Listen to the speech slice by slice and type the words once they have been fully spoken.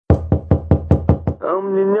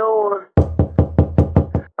Open the door.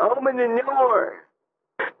 Open the door.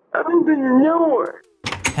 Open the door.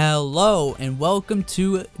 Hello and welcome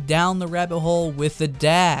to Down the Rabbit Hole with the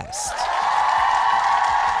Dast. I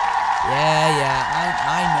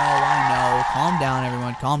know. Calm down,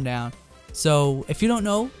 everyone. Calm down. So, if you don't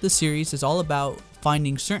know, the series is all about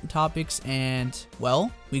finding certain topics and,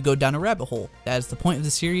 well, we go down a rabbit hole. That is the point of the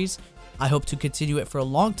series. I hope to continue it for a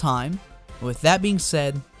long time. With that being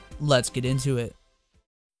said, let's get into it.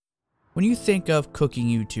 When you think of cooking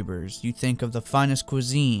YouTubers, you think of the finest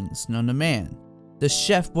cuisines known to man, the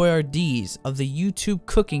Chef Boyardees of the YouTube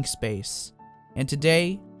cooking space. And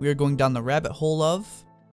today, we are going down the rabbit hole of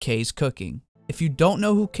Kay's cooking. If you don't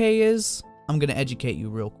know who Kay is, I'm gonna educate you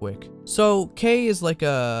real quick. So, Kay is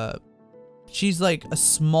she's like a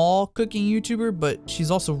small cooking YouTuber, but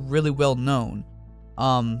she's also really well known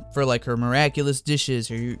for like her miraculous dishes,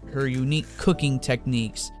 her unique cooking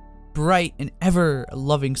techniques, bright and ever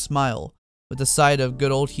loving smile with a side of good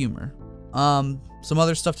old humor. Some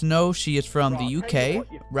other stuff to know: she is from the UK,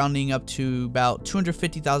 rounding up to about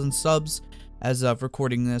 250,000 subs as of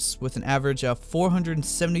recording this, with an average of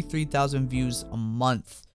 473,000 views a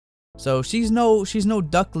month. So she's no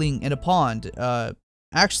duckling in a pond.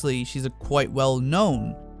 Actually, she's a quite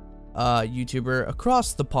well-known YouTuber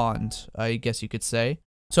across the pond, I guess you could say.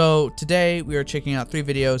 So today we are checking out 3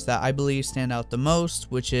 videos that I believe stand out the most,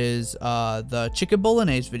 which is the chicken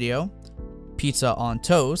bolognese video, pizza on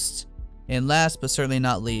toast, and last but certainly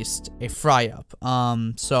not least, a fry-up.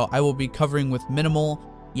 So I will be covering with minimal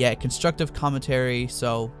yet constructive commentary,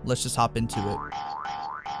 so let's just hop into it.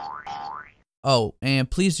 Oh, and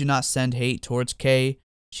please do not send hate towards Kay.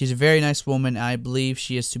 She's a very nice woman, and I believe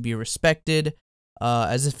she is to be respected,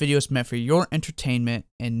 as this video is meant for your entertainment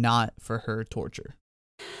and not for her torture.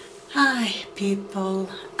 Hi people,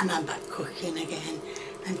 and I'm back cooking again,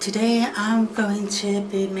 and today I'm going to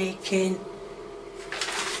be making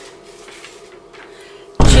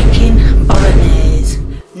chicken bolognese.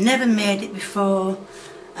 Never made it before,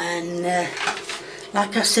 and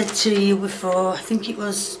like I said to you before, I think it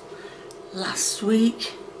was last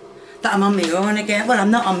week, that I'm on my own again. Well,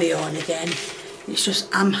 I'm not on my own again, it's just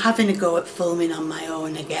I'm having a go at filming on my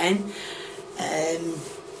own again.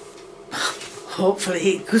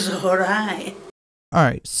 Hopefully it goes alright.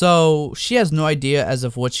 Alright, so she has no idea as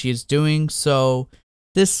of what she is doing, so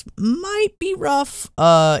this might be rough.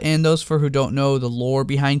 And those for who don't know the lore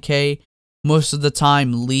behind Kay, most of the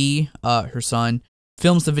time Lee, her son,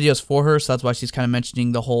 films the videos for her, so that's why she's kind of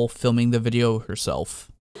mentioning the whole filming the video herself.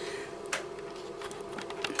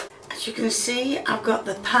 As you can see, I've got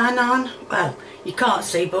the pan on. Well, you can't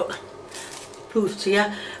see, but prove to you.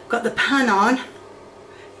 I've got the pan on.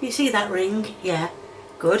 You see that ring? Yeah,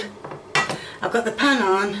 good. I've got the pan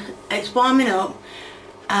on, it's warming up,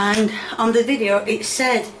 and on the video it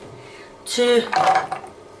said to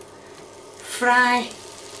fry,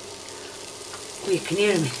 well, you can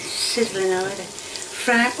hear me sizzling already,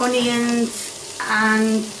 fry onions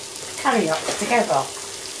and carrots together.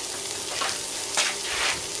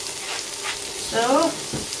 So,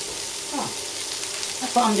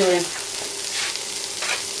 that's what I'm doing.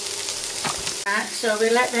 Right, so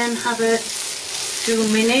we let them have a few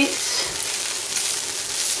minutes.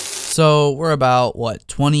 So we're about, what,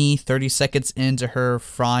 20-30 seconds into her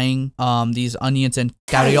frying these onions and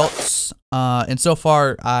carrots. And so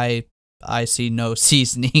far, I see no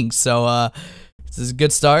seasoning, so this is a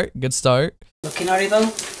good start, Looking horrible.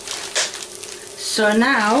 So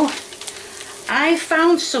now, I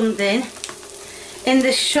found something in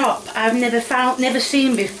the shop I've never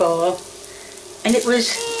seen before, and it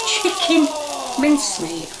was chicken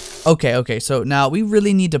mincemeat. Okay, so now we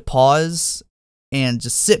really need to pause and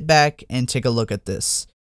just sit back and take a look at this.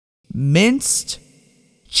 Minced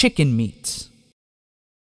chicken meat.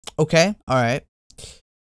 Okay, alright.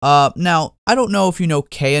 Now, I don't know if you know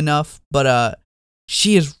Kay enough, but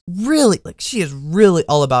she is really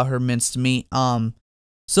all about her minced meat.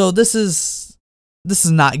 So this is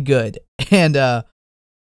not good. And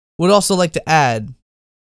would also like to add,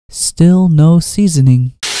 still no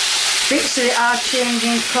seasoning. Bits of it are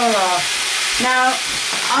changing colour. Now,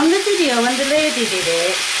 on the video when the lady did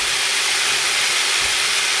it,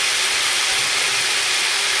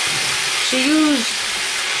 she used,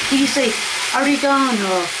 do you say,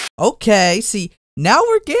 oregano? Okay, see, now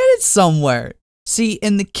we're getting somewhere. See,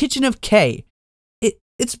 in the kitchen of Kay,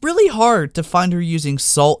 it's really hard to find her using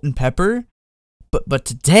salt and pepper. But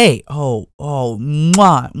today,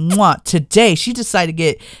 today she decided to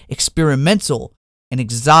get experimental and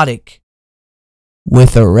exotic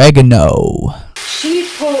with oregano. She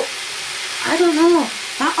put, I don't know,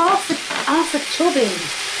 half a tub in.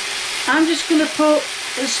 I'm just going to put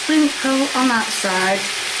a sprinkle on that side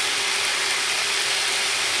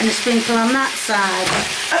and a sprinkle on that side.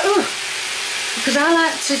 Oh, because I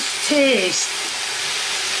like to taste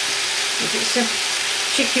if it's a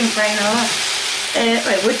chicken fry or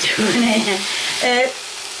wait, we're doing it.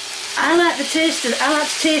 I like to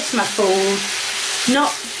taste my food,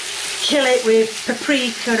 not kill it with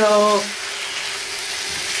paprika or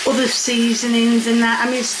other seasonings and that. I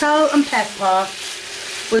mean, salt and pepper.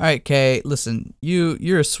 Alright, Kay, listen,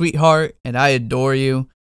 you're a sweetheart and I adore you,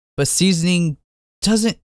 but seasoning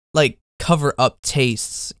doesn't like cover up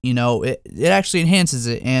tastes, you know, it actually enhances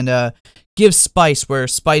it and gives spice where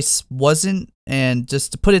spice wasn't. And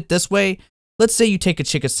just to put it this way, let's say you take a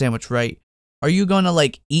chicken sandwich, right? Are you gonna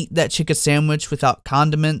like eat that chicken sandwich without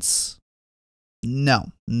condiments? No,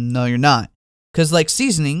 you're not. Because like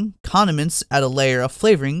seasoning, condiments add a layer of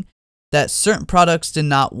flavoring that certain products did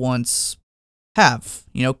not once have,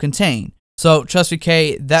 you know, contain. So trust me,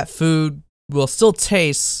 Kay, that food will still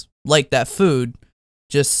taste like that food,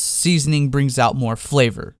 just seasoning brings out more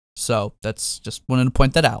flavor. So that's just wanted to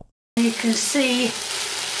point that out. You can see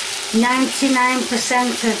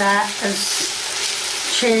 99% of that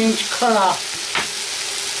has changed colour.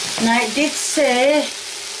 Now it did say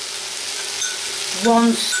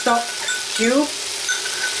 1 stock cube,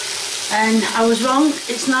 and I was wrong.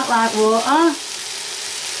 It's not like water,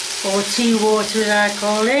 or tea water as I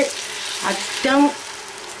call it.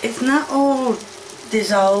 It's not all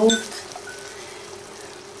dissolved,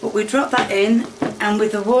 but we drop that in, and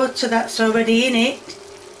with the water that's already in it,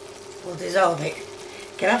 we'll dissolve it.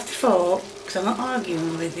 Get off the fork, because I'm not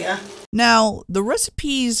arguing with you. Now, the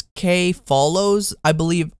recipes Kay follows, I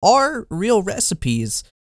believe, are real recipes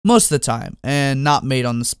most of the time and not made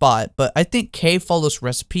on the spot. But I think Kay follows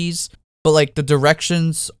recipes, but like the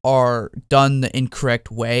directions are done the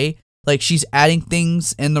incorrect way. Like she's adding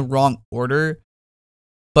things in the wrong order.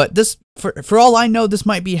 But this, for all I know, this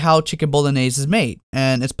might be how chicken bolognese is made.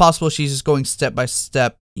 And it's possible she's just going step by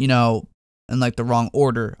step, you know, in like the wrong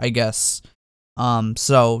order, I guess.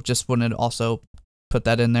 So just wanted to also put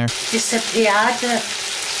that in there. Disappeared.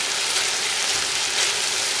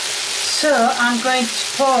 So I'm going to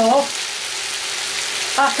pour.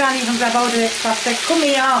 I can't even grab hold of it properly. Come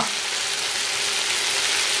here.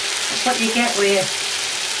 That's what you get with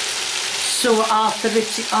sew off the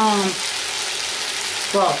bitty arm.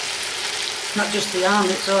 Well, not just the arm,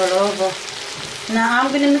 it's all over. Now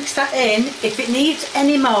I'm going to mix that in. If it needs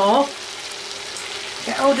any more,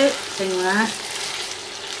 get hold of it, thing like that.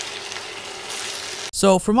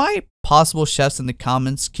 So for my possible chefs in the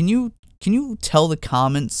comments, can you tell the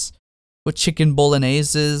comments what chicken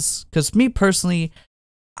bolognese is? Because me personally,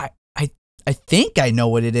 I think I know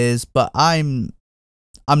what it is, but I'm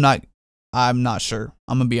not sure.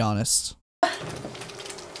 I'm gonna be honest.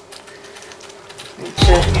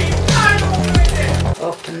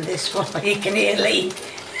 Open this one, you can hear Lee.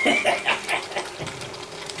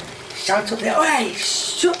 Shout up there, hey,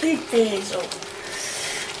 shut the face up.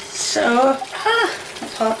 So,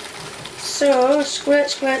 that's hot. So, squirt,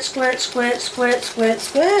 squirt, squirt, squirt, squirt, squirt,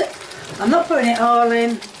 squirt. I'm not putting it all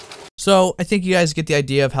in. So, I think you guys get the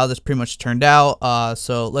idea of how this pretty much turned out.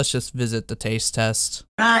 So let's just visit the taste test.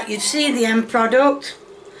 Right, you see the end product.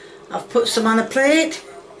 I've put some on a plate.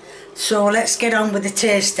 So let's get on with the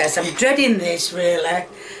taste test. I'm dreading this really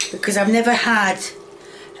because I've never had,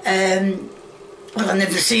 well, I've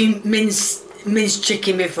never seen minced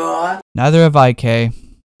chicken before. Neither have I, Kay.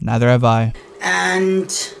 Neither have I.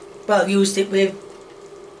 And, well, used it with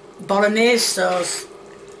bolognese sauce.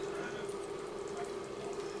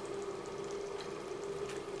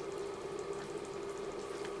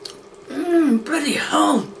 Bloody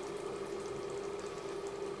hell.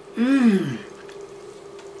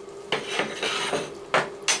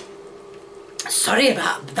 Sorry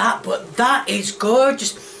about that, but that is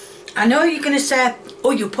gorgeous. I know you're going to say,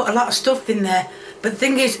 oh, you put a lot of stuff in there, but the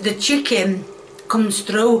thing is, the chicken comes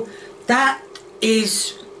through. That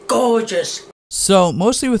is gorgeous. So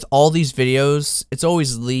mostly with all these videos, it's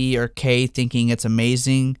always Lee or Kay thinking it's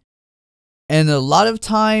amazing, and a lot of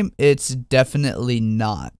time it's definitely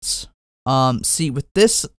not. See, with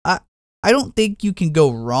this, I don't think you can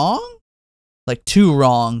go wrong, like too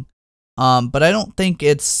wrong. But I don't think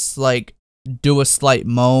it's like do a slight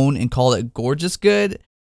moan and call it gorgeous good.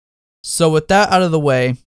 So with that out of the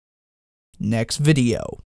way, next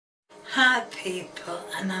video. Hi people,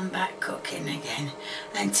 and I'm back cooking again,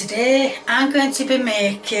 and today I'm going to be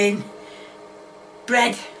making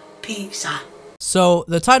bread pizza. So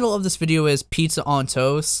the title of this video is Pizza on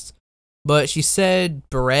Toast, but she said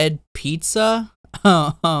bread pizza.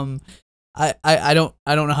 I don't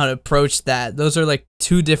know how to approach that. Those are like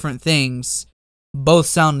two different things, both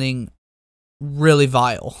sounding really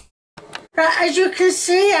vile. Right, as you can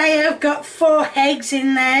see, I have got 4 eggs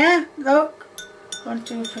in there. Look, 1,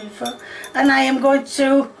 2, 3, 4, and I am going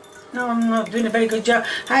to. No, I'm not doing a very good job.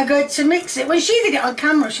 I'm going to mix it. When she did it on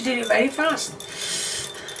camera, she did it very fast.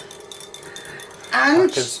 And I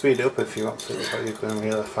can speed up if you want to, but you're going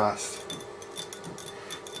really fast.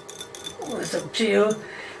 well, it's up to you.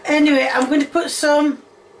 Anyway, I'm going to put some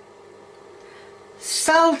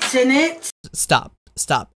salt in it. Stop.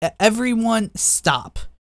 Everyone stop.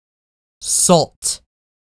 Salt.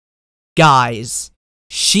 Guys,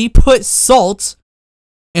 she put salt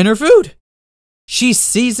in her food. She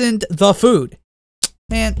seasoned the food.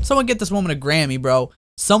 Man, someone get this woman a Grammy, bro.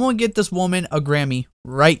 Someone get this woman a Grammy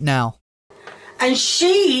right now. And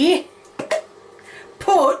she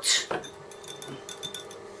put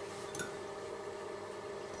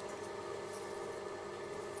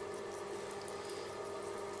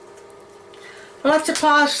lots of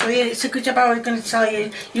parsley, and it's a good job I was going to tell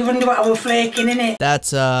you. You wonder what I was flaking in it.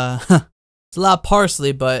 That's, it's a lot of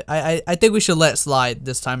parsley, but I think we should let it slide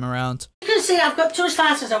this time around. You can see I've got 2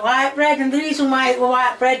 slices of white bread, and the reason why it was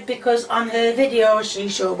white bread, because on her video she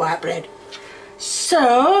showed white bread.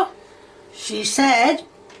 So, she said,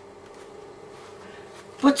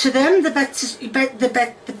 butter them, the best,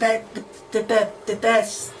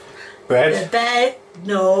 Bread?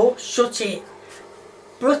 no, shut it.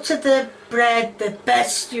 Butter the bread the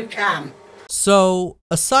best you can. So,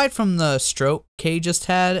 aside from the stroke Kay just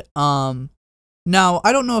had, now,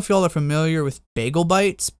 I don't know if y'all are familiar with bagel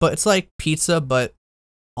bites, but it's like pizza, but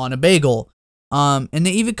on a bagel. And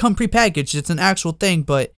they even come prepackaged. It's an actual thing,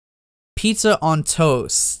 but pizza on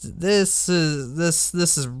toast. This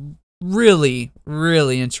is really,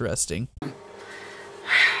 really interesting.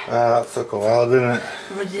 That took a while, didn't it?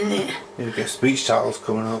 Didn't it? You get speech titles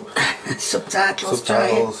coming up.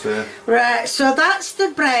 Subtitles, Yeah. Right, so that's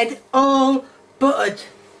the bread all buttered.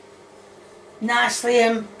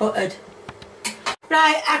 Nicely buttered.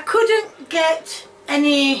 Right, I couldn't get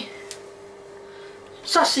any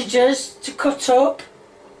sausages to cut up,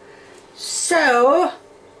 so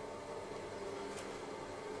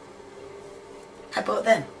I bought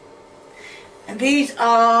them. And these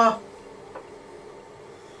are,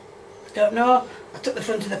 I don't know, I took the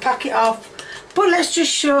front of the packet off, but let's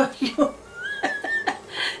just show you.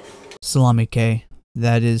 Salami, Kay.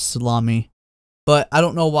 That is salami. But I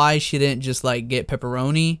don't know why she didn't just like get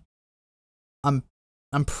pepperoni.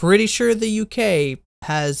 I'm pretty sure the UK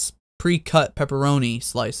has pre-cut pepperoni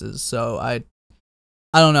slices, so I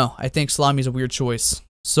don't know. I think salami is a weird choice.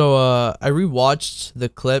 So I rewatched the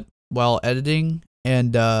clip while editing,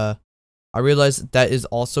 and I realized that is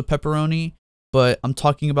also pepperoni, but I'm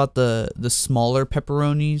talking about the smaller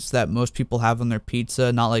pepperonis that most people have on their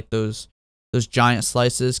pizza, not like those giant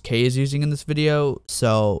slices Kay is using in this video.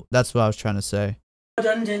 So that's what I was trying to say.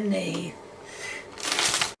 Underneath.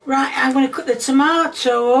 Right, I'm going to cut the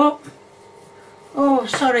tomato up. Oh,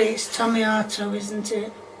 sorry, it's tomato, isn't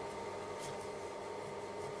it?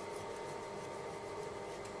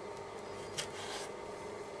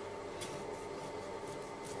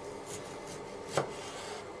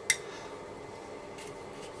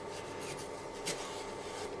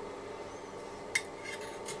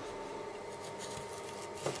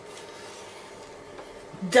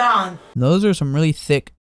 Done. Those are some really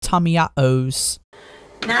thick tomatoes.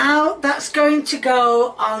 Now that's going to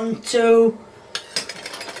go onto.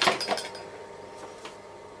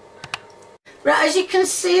 Right, as you can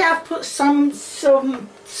see, I've put some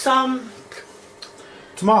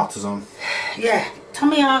Tomatoes on. yeah,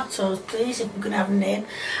 tomatoes, please, if we're going to have a name.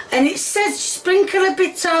 And it says sprinkle a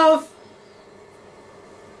bit of,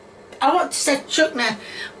 I want to say chutney,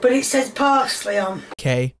 but it says parsley on.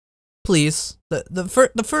 Okay, please.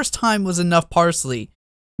 The first time was enough parsley.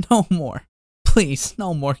 No more. Please,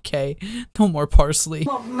 no more Kay. No more parsley.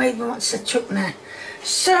 What made me want to say chutney?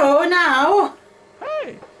 So now.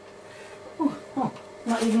 Hey. Oh,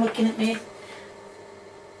 not even looking at me.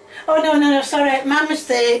 Oh no, sorry, my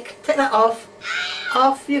mistake. Take that off.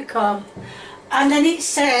 Off you come. And then it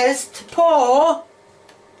says to pour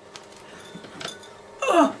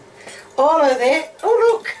all of it.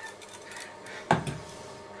 Oh look.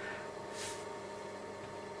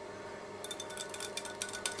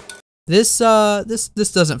 This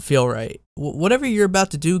doesn't feel right. Whatever you're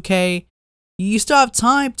about to do, Kay, you still have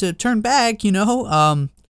time to turn back, you know?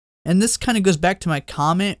 And this kind of goes back to my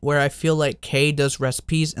comment where I feel like Kay does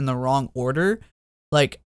recipes in the wrong order.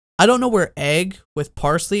 Like, I don't know where egg with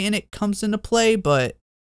parsley in it comes into play, but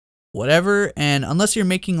whatever. And unless you're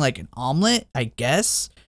making like an omelet, I guess,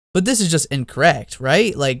 But this is just incorrect,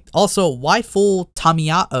 right? Like, also, why full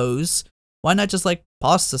tamiaos? Why not just like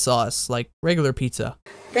pasta sauce, like regular pizza?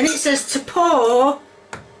 Then it says to pour.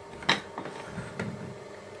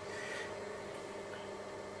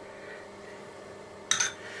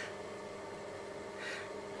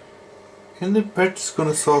 Isn't the bread just going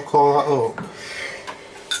to soak all that up?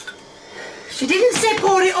 She didn't say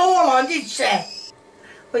pour it all on, did she?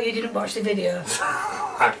 Well, you didn't watch the video.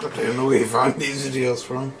 I don't know where you find these videos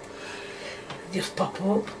from. Just pop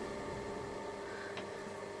up.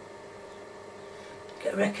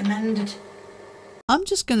 Get recommended. I'm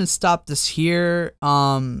just gonna stop this here.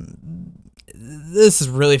 This is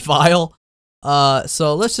really vile.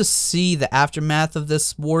 So let's just see the aftermath of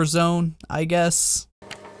this war zone, I guess.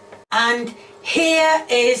 And here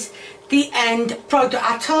is the end product.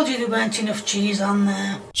 I told you there weren't enough cheese on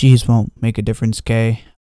there. Cheese won't make a difference, Kay.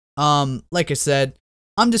 Like I said,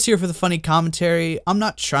 I'm just here for the funny commentary. I'm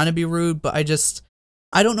not trying to be rude, but I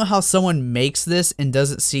don't know how someone makes this and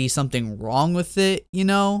doesn't see something wrong with it, you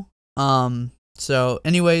know? So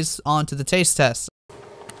anyways, on to the taste test.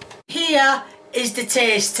 Here is the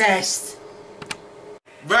taste test.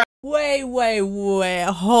 Wait,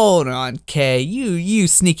 hold on, Kay. You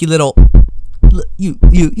sneaky little, you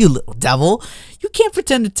little devil. You can't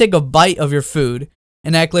pretend to take a bite of your food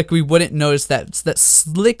and act like we wouldn't notice that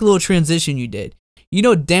slick little transition you did. You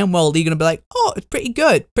know damn well Lee gonna be like, oh, it's pretty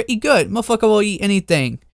good. Motherfucker will eat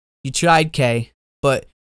anything. You tried, Kay, but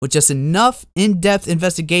with just enough in-depth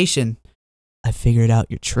investigation, I figured out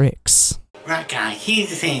your tricks. Right, guys, here's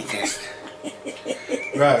the taste test.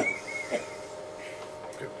 Right.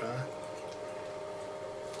 Goodbye.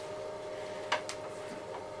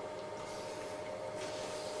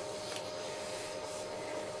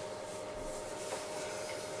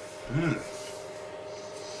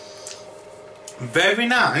 Very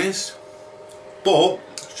nice, but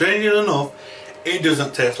strangely enough, it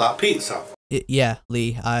doesn't taste like pizza. Yeah,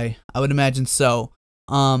 Lee, I would imagine so.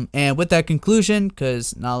 And with that conclusion,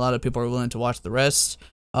 because not a lot of people are willing to watch the rest,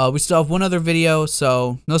 we still have one other video,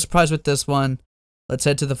 so no surprise with this one. Let's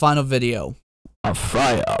head to the final video. A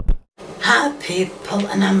fry up. Hi people,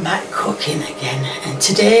 and I'm back cooking again, and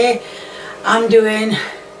today I'm doing,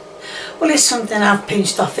 well, it's something I've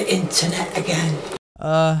pinched off the internet again.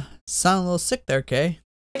 Sound a little sick there, Kay.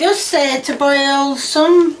 It does say to boil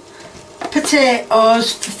some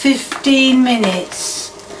potatoes for 15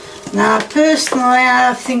 minutes. Now personally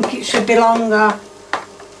I think it should be longer,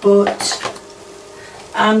 but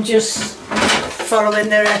I'm just following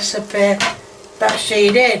the recipe that she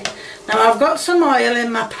did. Now I've got some oil in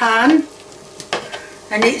my pan,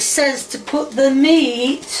 and it says to put the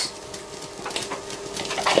meat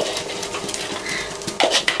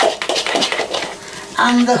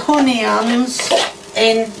and the onions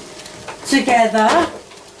in together.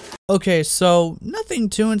 Okay, so nothing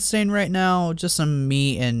too insane right now, just some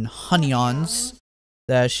meat and onions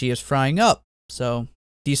that she is frying up. So,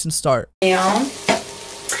 decent start.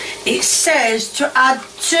 It says to add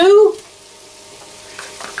 2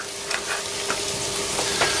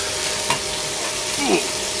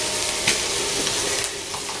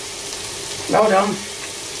 hold on,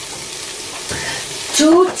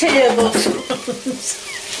 2 tablespoons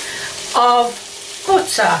of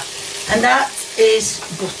butter, and that is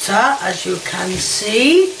butter, as you can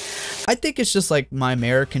see. I think it's just like my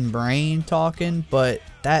American brain talking, but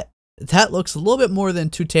that looks a little bit more than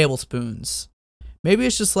 2 tablespoons. Maybe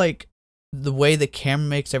it's just like the way the camera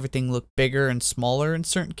makes everything look bigger and smaller in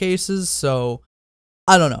certain cases, so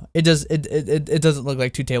I don't know. It doesn't look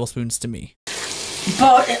like 2 tablespoons to me.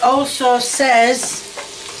 But it also says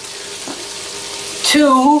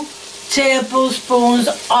 2 tablespoons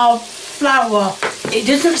of flour. It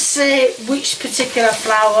doesn't say which particular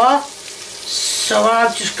flour, so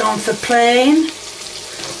I've just gone for plain.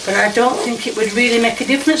 But I don't think it would really make a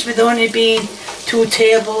difference with only being 2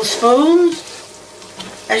 tablespoons.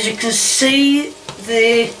 As you can see,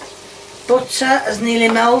 the butter has nearly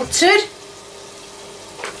melted.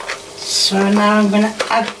 So now I'm going to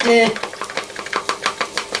add the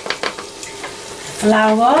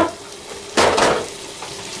flour.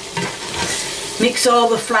 Mix all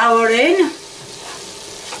the flour in.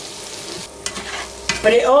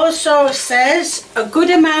 But it also says a good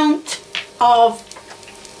amount of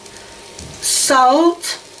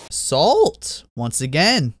salt. Salt? Once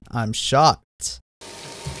again, I'm shocked.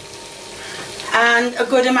 And a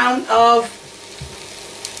good amount of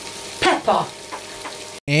pepper.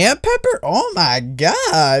 And pepper? Oh my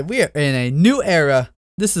god, we are in a new era.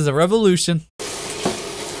 This is a revolution.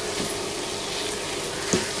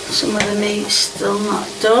 Some of the meat's still not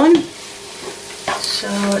done, so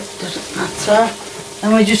it doesn't matter.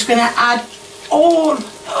 And we're just gonna add all.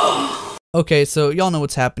 Okay, so y'all know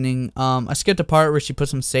what's happening. I skipped the part where she put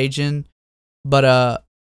some sage in, but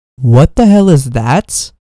what the hell is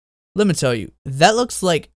that? Let me tell you, that looks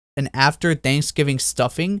like an after Thanksgiving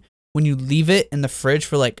stuffing when you leave it in the fridge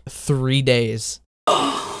for like 3 days.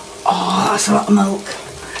 Oh, that's a lot of milk.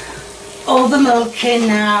 All the milk in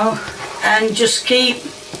now, and just keep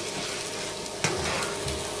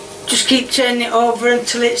turning it over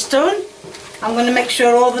until it's done. I'm going to make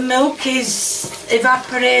sure all the milk is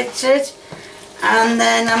evaporated, and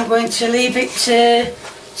then I'm going to leave it to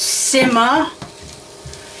simmer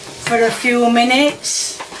for a few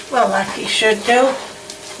minutes. Well, like it should do.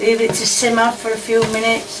 Leave it to simmer for a few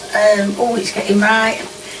minutes. Oh, it's getting right.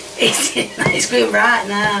 It's going right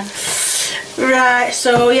now. Right,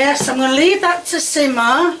 so yes, I'm going to leave that to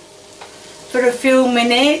simmer for a few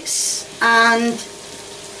minutes and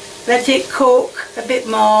let it cook a bit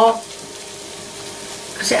more,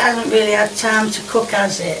 because it hasn't really had time to cook,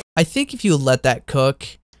 has it? I think if you let that cook,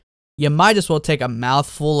 you might as well take a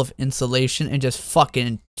mouthful of insulation and just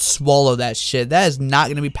fucking swallow that shit. That is not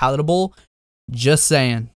going to be palatable. Just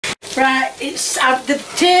saying. Right, it's the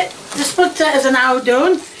split potatoes are now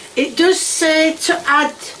done. It does say to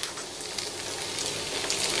add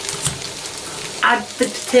the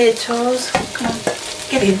potatoes. Come on,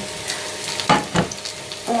 get in.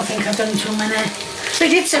 Oh, I think I've done too many. We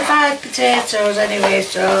did say 5 potatoes anyway,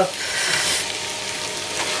 so.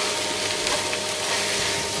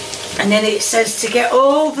 And then it says to get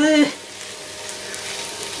all the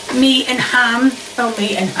meat and ham. Oh,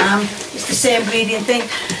 meat and ham. It's the same ingredient thing.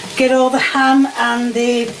 Get all the ham and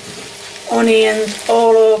the onions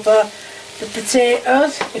all over the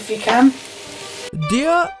potatoes, if you can.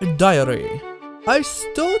 Dear Diary, I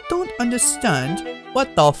still don't understand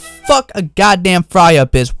what the fuck a goddamn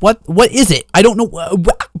fry-up is. What is it? I don't know.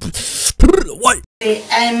 What? The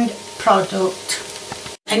end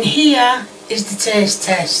product. And here is the taste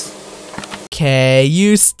test. Okay,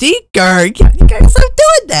 you stinker. You gotta stop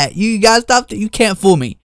doing that. You gotta stop. You can't fool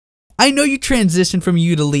me. I know you transitioned from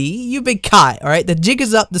you to Lee. You've been caught, alright? The jig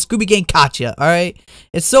is up. The Scooby Gang caught you, alright?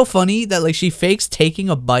 It's so funny that, like, she fakes taking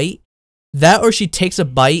a bite. That or she takes a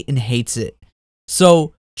bite and hates it.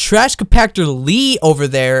 So, trash compactor Lee over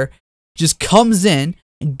there just comes in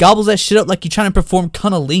and gobbles that shit up like you're trying to perform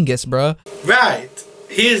cunnilingus, bruh. Right,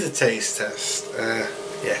 here's a taste test.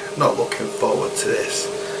 Yeah, not looking forward to this.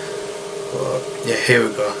 But, yeah, here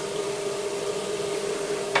we go.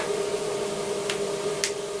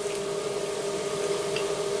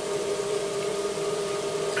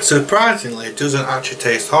 Surprisingly, it doesn't actually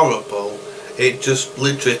taste horrible. It just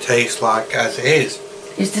literally tastes like as it is.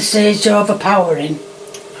 Is the sage overpowering?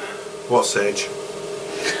 What sage?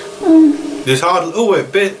 There's hardly. Oh, a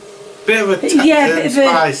bit of a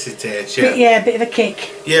spicy taste. Yeah. A bit of a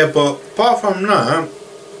kick. Yeah, but apart from that,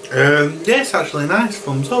 yeah, it's actually nice.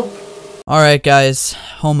 Thumbs up. Alright, guys.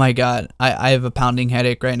 Oh my god. I have a pounding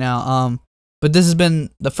headache right now. But this has been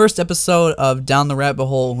the first episode of Down the Rabbit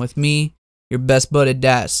Hole with me, your best buddy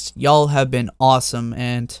Das. Y'all have been awesome,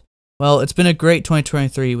 and well, it's been a great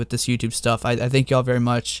 2023 with this YouTube stuff. I thank y'all very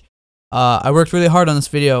much. I worked really hard on this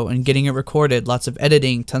video and getting it recorded, lots of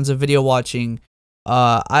editing, tons of video watching.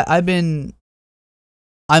 I'm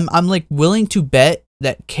like willing to bet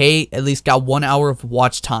that Kate at least got 1 hour of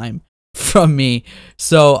watch time from me.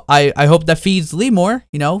 So I hope that feeds Lee more,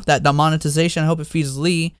 you know, that monetization. I hope it feeds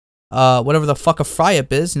Lee whatever the fuck a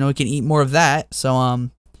fry-up is, you know, we can eat more of that. So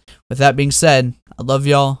with that being said, I love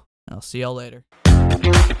y'all, and I'll see y'all later.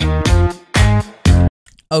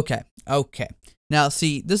 Okay. Now,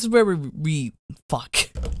 see, this is where we fuck.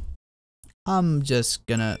 I'm just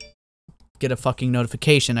gonna get a fucking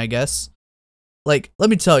notification, I guess. Like, let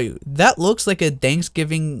me tell you, that looks like a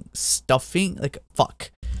Thanksgiving stuffing. Like,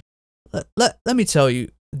 fuck. Let me tell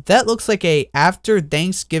you, that looks like a after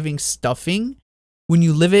Thanksgiving stuffing when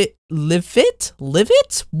you live it?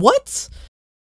 What?